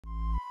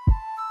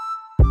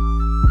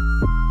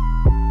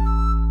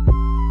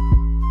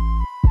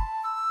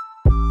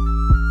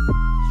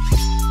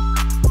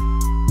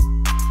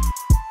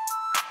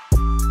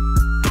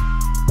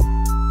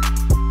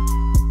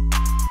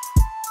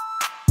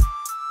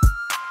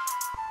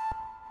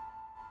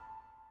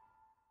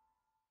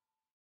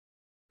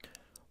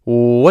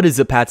What is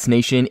up, Pats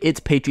Nation? It's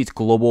Patriots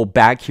Global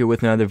back here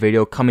with another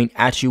video, coming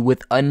at you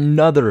with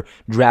another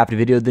draft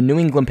video. The New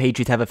England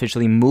Patriots have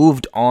officially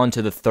moved on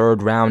to the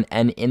third round,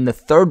 and in the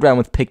third round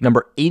with pick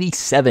number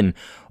 87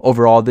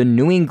 overall, the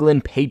New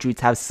England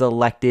Patriots have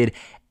selected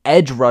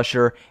edge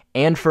rusher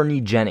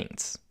Anfernee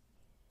Jennings.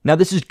 Now,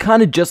 this is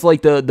kind of just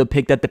like the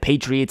pick that the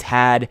Patriots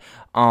had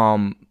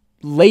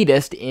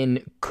latest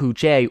in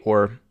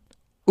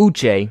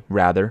Uche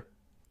rather.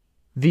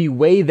 The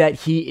way that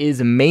he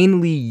is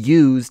mainly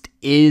used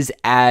is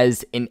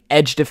as an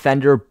edge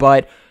defender,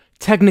 but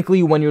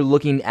technically when you're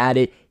looking at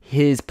it,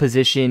 his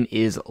position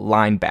is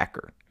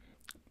linebacker.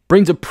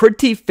 Brings a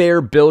pretty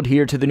fair build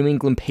here to the New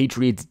England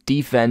Patriots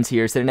defense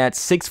here, sitting at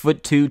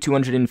 6'2",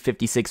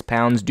 256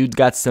 pounds. Dude's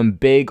got some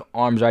big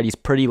arms, right? He's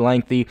pretty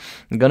lengthy.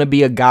 Gonna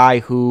be a guy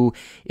who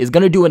is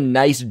gonna do a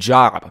nice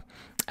job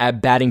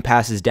at batting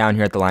passes down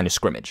here at the line of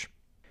scrimmage.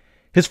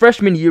 His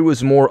freshman year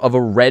was more of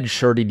a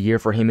red-shirted year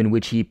for him, in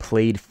which he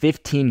played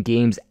 15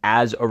 games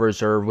as a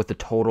reserve with a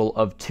total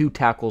of 2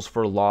 tackles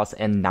for loss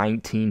and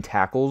 19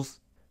 tackles.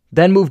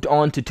 Then moved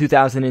on to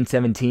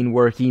 2017,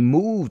 where he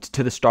moved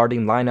to the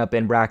starting lineup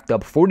and racked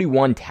up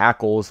 41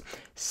 tackles,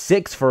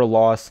 6 for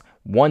loss,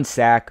 1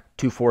 sack,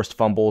 2 forced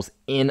fumbles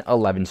in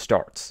 11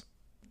 starts.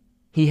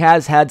 He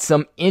has had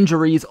some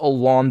injuries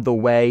along the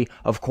way,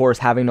 of course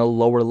having a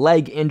lower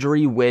leg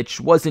injury, which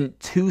wasn't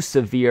too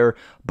severe,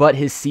 but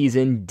his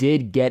season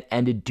did get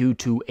ended due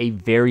to a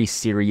very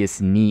serious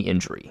knee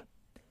injury.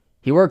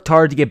 He worked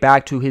hard to get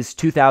back to his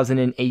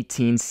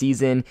 2018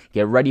 season,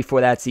 get ready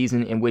for that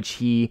season in which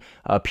he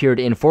appeared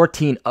in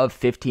 14 of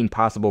 15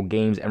 possible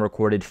games and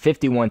recorded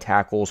 51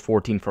 tackles,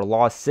 14 for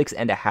loss,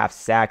 6.5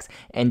 sacks,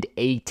 and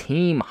a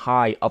team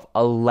high of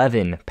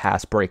 11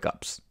 pass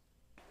breakups.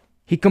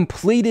 He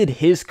completed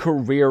his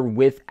career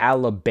with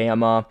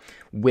Alabama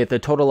with a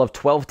total of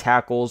 12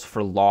 tackles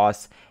for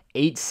loss,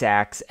 8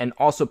 sacks, and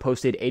also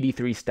posted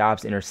 83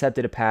 stops,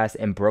 intercepted a pass,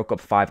 and broke up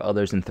 5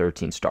 others in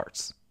 13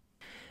 starts.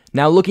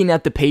 Now, looking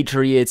at the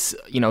Patriots,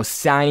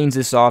 signings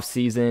this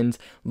offseason,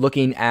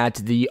 looking at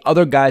the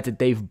other guys that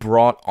they've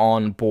brought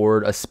on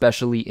board,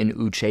 especially in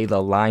Uche, the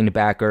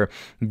linebacker,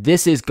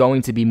 this is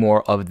going to be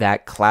more of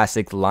that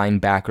classic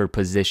linebacker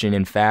position.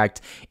 In fact,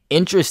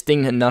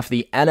 interesting enough,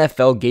 the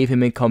NFL gave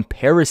him a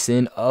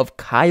comparison of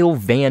Kyle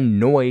Van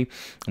Noy,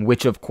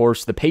 which of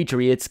course the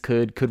Patriots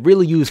could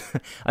really use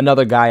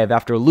another guy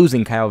after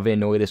losing Kyle Van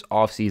Noy this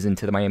offseason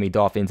to the Miami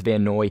Dolphins.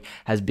 Van Noy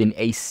has been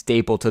a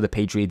staple to the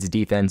Patriots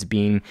defense,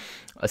 being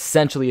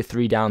essentially a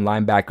 3-down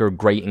linebacker,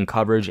 great in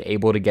coverage,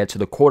 able to get to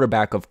the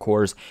quarterback, of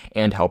course,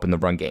 and help in the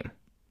run game.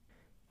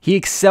 He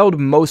excelled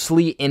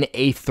mostly in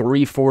a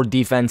 3-4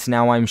 defense.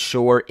 Now, I'm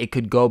sure it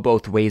could go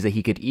both ways, that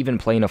he could even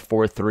play in a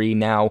 4-3.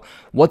 Now,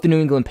 what the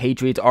New England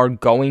Patriots are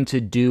going to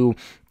do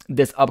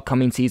this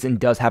upcoming season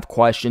does have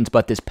questions,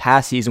 but this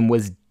past season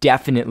was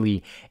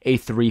definitely a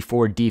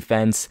 3-4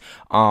 defense.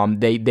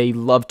 They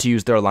love to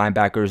use their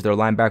linebackers. Their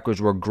linebackers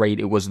were great.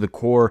 It was the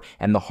core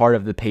and the heart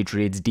of the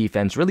Patriots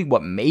defense, really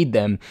what made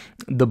them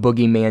the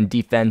boogeyman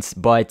defense.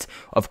 But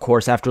of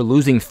course, after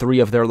losing 3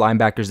 of their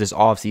linebackers this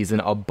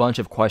offseason, a bunch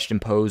of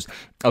questions posed.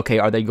 Okay,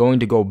 are they going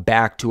to go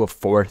back to a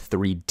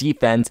 4-3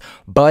 defense?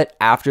 But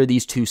after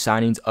these 2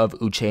 signings of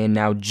Uche and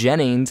now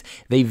Jennings,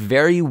 they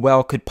very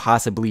well could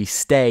possibly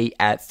stay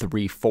at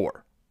 3-4.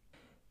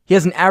 He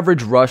has an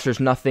average rush.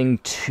 There's nothing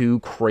too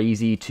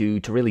crazy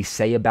to really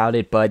say about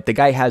it, but the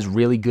guy has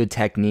really good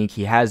technique.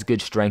 He has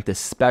good strength,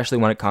 especially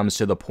when it comes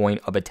to the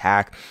point of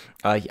attack.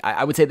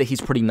 I would say that he's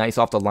pretty nice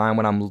off the line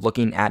when I'm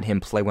looking at him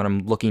play, when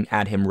I'm looking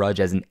at him rush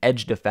as an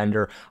edge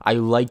defender. I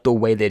like the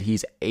way that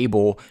he's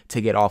able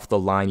to get off the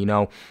line.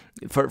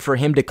 For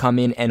him to come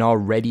in and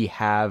already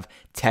have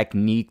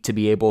technique to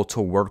be able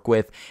to work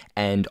with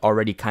and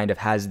already kind of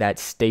has that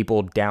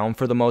stapled down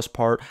for the most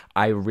part,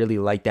 I really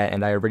like that,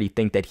 and I already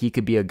think that he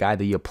could be a guy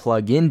that you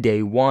plug in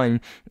day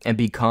one and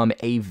become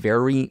a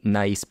very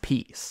nice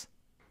piece.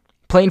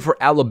 Playing for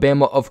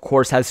Alabama, of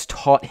course, has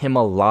taught him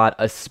a lot,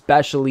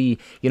 especially,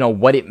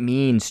 what it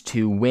means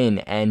to win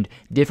and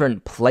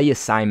different play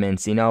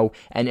assignments,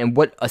 and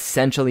what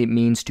essentially it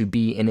means to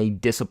be in a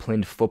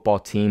disciplined football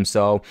team.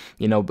 So,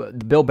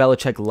 Bill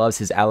Belichick loves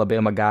his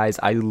Alabama guys.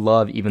 I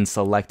love even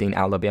selecting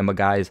Alabama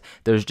guys.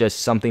 There's just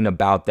something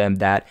about them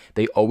that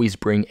they always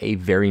bring a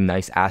very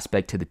nice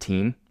aspect to the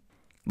team.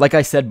 Like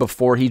I said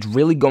before, he's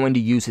really going to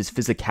use his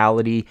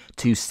physicality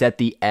to set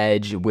the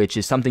edge, which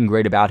is something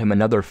great about him.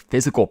 Another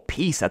physical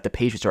piece that the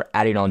Patriots are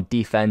adding on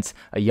defense.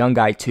 A young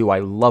guy, too. I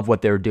love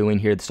what they're doing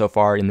here so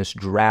far in this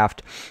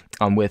draft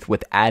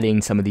with adding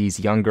some of these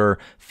younger,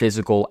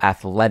 physical,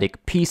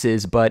 athletic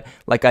pieces. But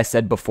like I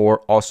said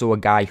before, also a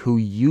guy who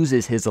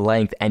uses his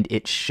length, and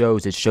it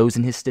shows. It shows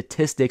in his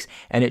statistics,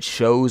 and it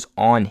shows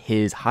on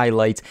his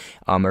highlights,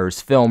 or his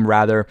film,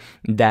 rather,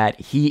 that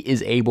he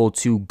is able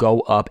to go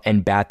up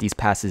and bat these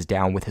passes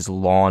down with his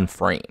long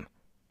frame.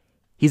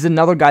 He's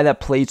another guy that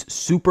plays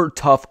super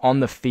tough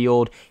on the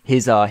field.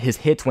 His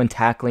hits when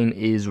tackling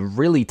is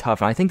really tough.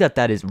 And I think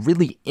that is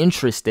really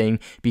interesting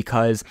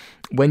because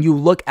when you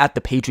look at the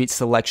Patriots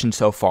selection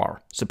so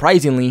far,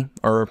 surprisingly,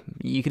 or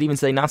you could even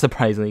say not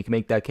surprisingly, you can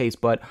make that case,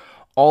 but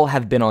all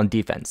have been on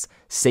defense.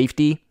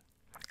 Safety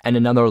and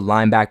another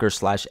linebacker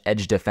slash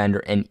edge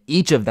defender. And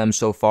each of them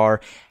so far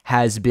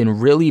has been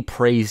really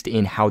praised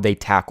in how they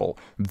tackle.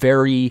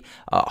 Very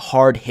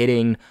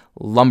hard-hitting,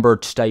 lumber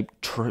type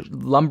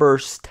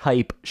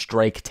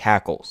strike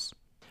tackles.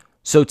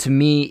 So to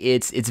me,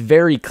 it's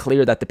very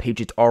clear that the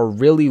Patriots are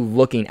really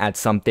looking at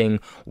something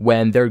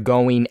when they're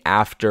going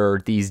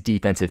after these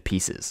defensive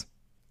pieces.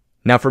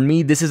 Now, for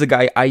me, this is a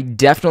guy I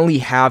definitely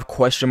have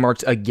question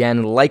marks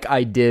again, like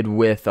I did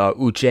with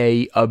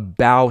Uche,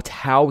 about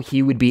how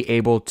he would be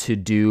able to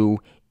do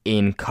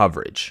in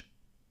coverage.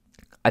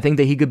 I think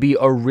that he could be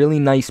a really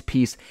nice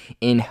piece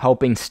in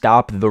helping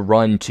stop the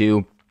run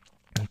too,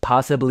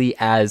 possibly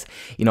as,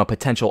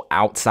 potential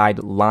outside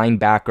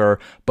linebacker.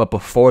 But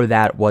before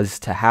that was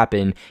to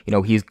happen,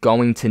 he's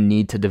going to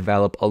need to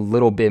develop a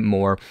little bit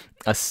more,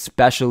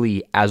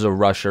 especially as a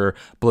rusher,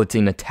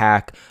 blitzing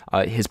attack.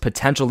 His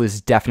potential is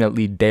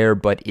definitely there,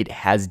 but it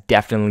has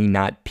definitely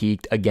not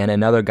peaked. Again,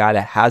 another guy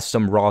that has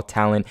some raw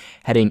talent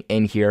heading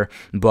in here,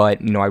 but,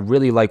 I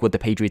really like what the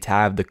Patriots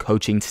have, the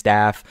coaching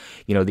staff,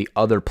 the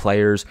other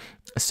players.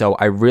 So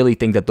I really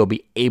think that they'll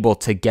be able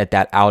to get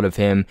that out of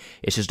him.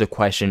 It's just a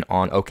question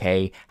on,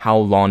 okay, how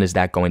long is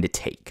that going to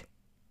take?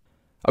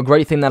 A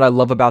great thing that I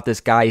love about this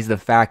guy is the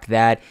fact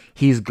that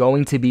he's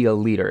going to be a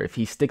leader. If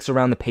he sticks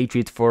around the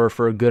Patriots for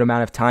a good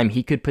amount of time,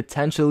 he could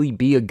potentially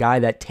be a guy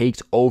that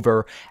takes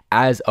over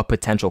as a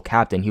potential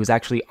captain. He was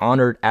actually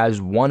honored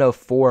as one of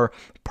 4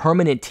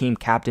 permanent team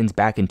captains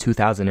back in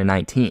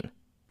 2019.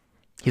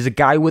 He's a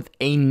guy with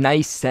a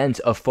nice sense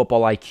of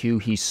football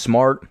IQ. He's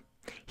smart.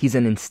 He's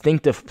an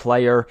instinctive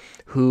player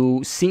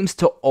who seems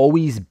to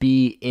always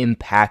be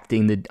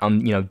impacting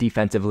the,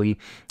 defensively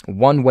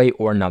one way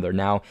or another.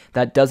 Now,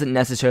 that doesn't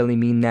necessarily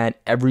mean that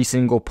every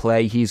single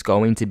play he's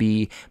going to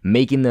be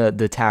making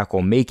the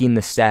tackle, making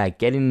the sack,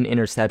 getting an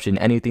interception,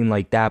 anything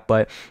like that.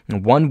 But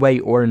one way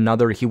or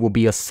another, he will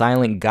be a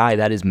silent guy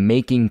that is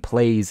making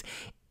plays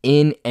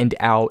in and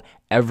out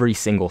every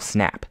single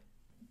snap.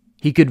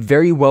 He could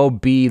very well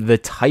be the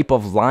type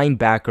of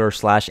linebacker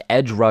slash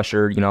edge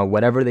rusher,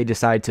 whatever they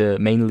decide to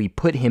mainly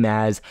put him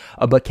as,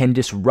 but can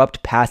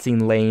disrupt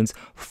passing lanes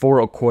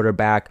for a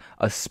quarterback,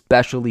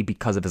 especially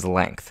because of his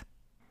length.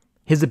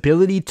 His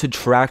ability to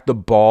track the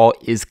ball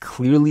is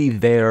clearly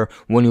there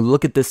when you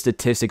look at the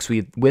statistics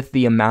with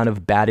the amount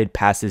of batted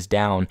passes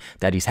down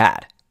that he's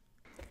had.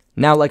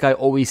 Now, like I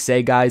always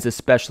say, guys,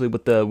 especially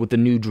with the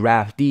new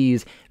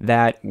draftees,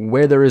 that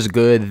where there is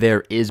good,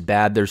 there is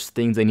bad. There's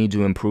things they need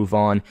to improve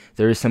on.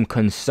 There is some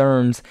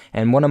concerns,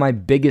 and one of my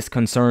biggest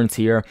concerns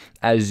here,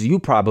 as you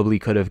probably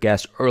could have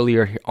guessed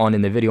earlier on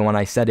in the video when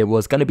I said it,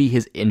 was going to be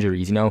his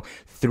injuries.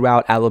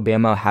 Throughout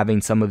Alabama, having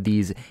some of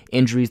these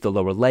injuries, the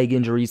lower leg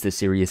injuries, the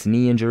serious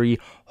knee injury.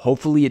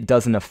 Hopefully it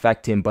doesn't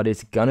affect him, but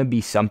it's going to be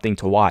something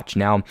to watch.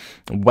 Now,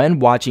 when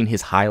watching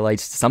his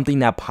highlights, something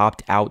that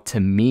popped out to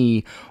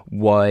me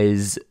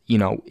was,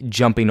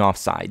 jumping off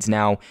sides.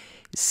 Now,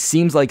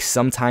 seems like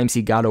sometimes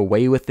he got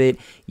away with it.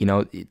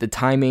 The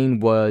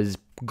timing was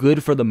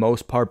good for the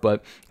most part,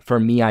 but for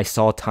me, I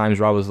saw times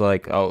where I was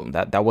like, oh,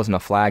 that wasn't a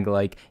flag.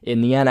 Like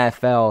in the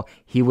NFL,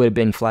 he would have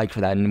been flagged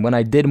for that. And when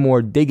I did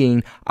more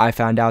digging, I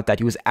found out that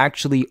he was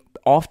actually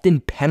often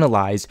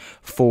penalized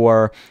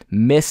for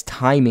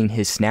mistiming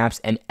his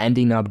snaps and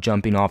ending up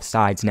jumping off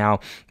sides. Now,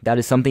 that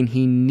is something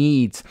he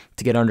needs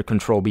to get under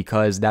control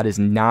because that is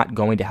not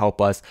going to help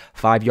us.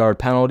 5-yard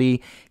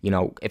penalty,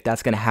 if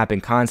that's going to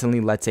happen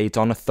constantly, let's say it's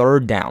on a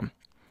 3rd down.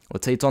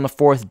 Let's say it's on a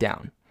 4th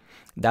down.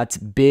 That's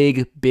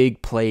big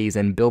plays,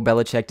 and Bill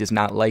Belichick does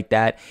not like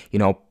that.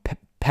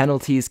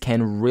 Penalties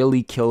can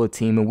really kill a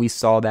team, and we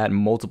saw that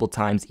multiple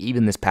times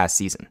even this past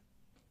season.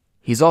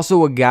 He's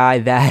also a guy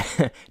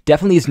that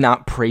definitely is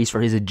not praised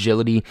for his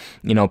agility.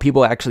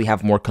 People actually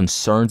have more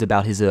concerns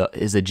about his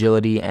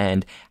agility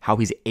and how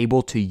he's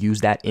able to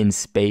use that in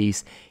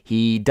space.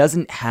 He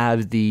doesn't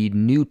have the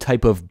new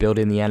type of build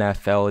in the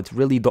NFL. It's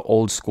really the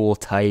old school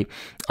type.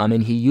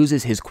 And he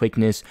uses his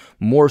quickness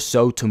more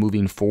so to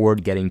moving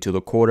forward, getting to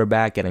the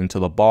quarterback, getting to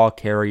the ball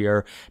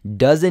carrier.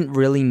 Doesn't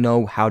really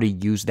know how to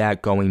use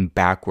that going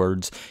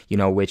backwards,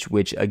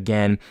 which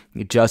again,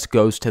 it just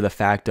goes to the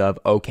fact of,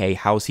 okay,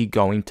 how's he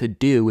going to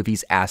do if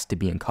he's asked to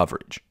be in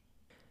coverage?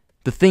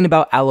 The thing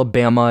about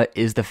Alabama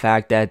is the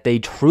fact that they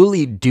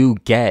truly do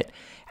get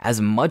as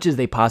much as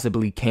they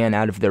possibly can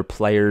out of their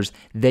players.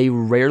 They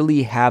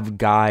rarely have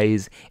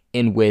guys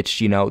in which,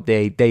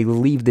 they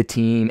leave the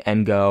team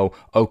and go,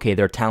 okay,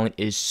 their talent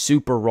is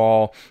super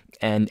raw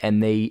and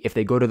if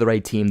they go to the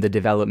right team, the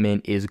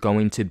development is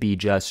going to be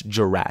just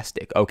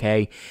drastic,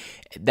 okay?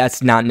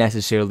 That's not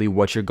necessarily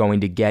what you're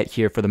going to get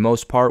here. For the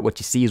most part, what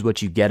you see is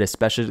what you get,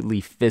 especially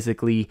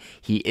physically.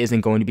 He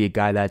isn't going to be a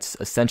guy that's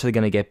essentially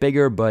going to get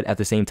bigger, but at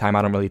the same time,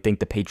 I don't really think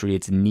the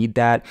Patriots need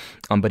that.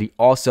 But he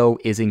also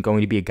isn't going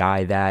to be a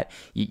guy that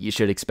you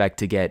should expect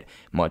to get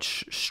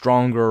much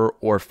stronger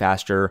or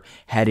faster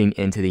heading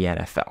into the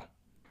NFL.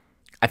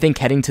 I think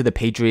heading to the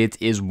Patriots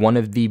is one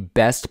of the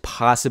best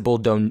possible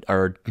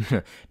one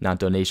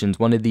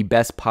of the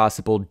best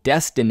possible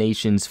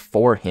destinations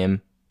for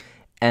him.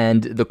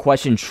 And the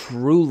question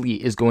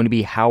truly is going to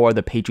be, how are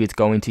the Patriots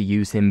going to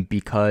use him?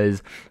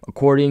 Because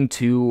according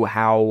to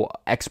how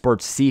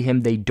experts see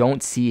him, they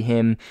don't see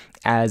him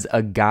as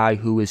a guy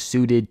who is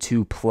suited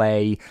to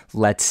play,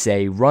 let's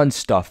say, run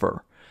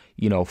stuffer,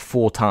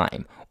 full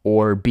time,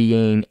 or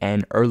being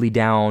an early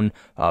down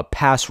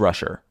pass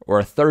rusher or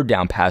a third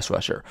down pass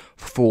rusher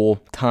full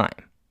time.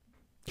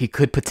 He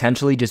could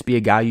potentially just be a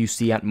guy you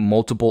see at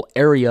multiple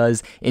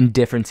areas in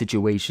different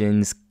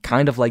situations,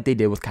 kind of like they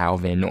did with Kyle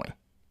Van Noy.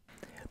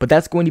 But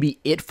that's going to be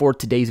it for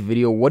today's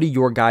video. What are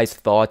your guys'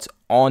 thoughts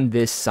on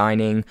this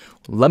signing?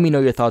 Let me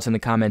know your thoughts in the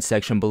comments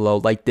section below.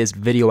 Like this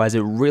video, as it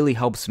really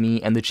helps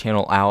me and the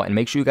channel out. And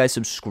make sure you guys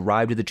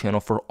subscribe to the channel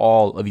for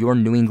all of your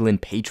New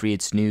England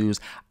Patriots news.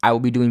 I will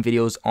be doing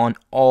videos on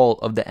all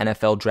of the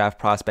NFL draft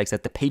prospects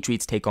that the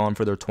Patriots take on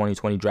for their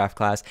 2020 draft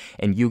class.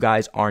 And you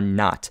guys are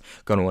not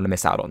going to want to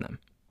miss out on them.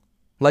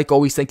 Like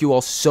always, thank you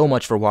all so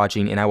much for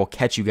watching, and I will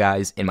catch you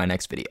guys in my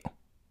next video.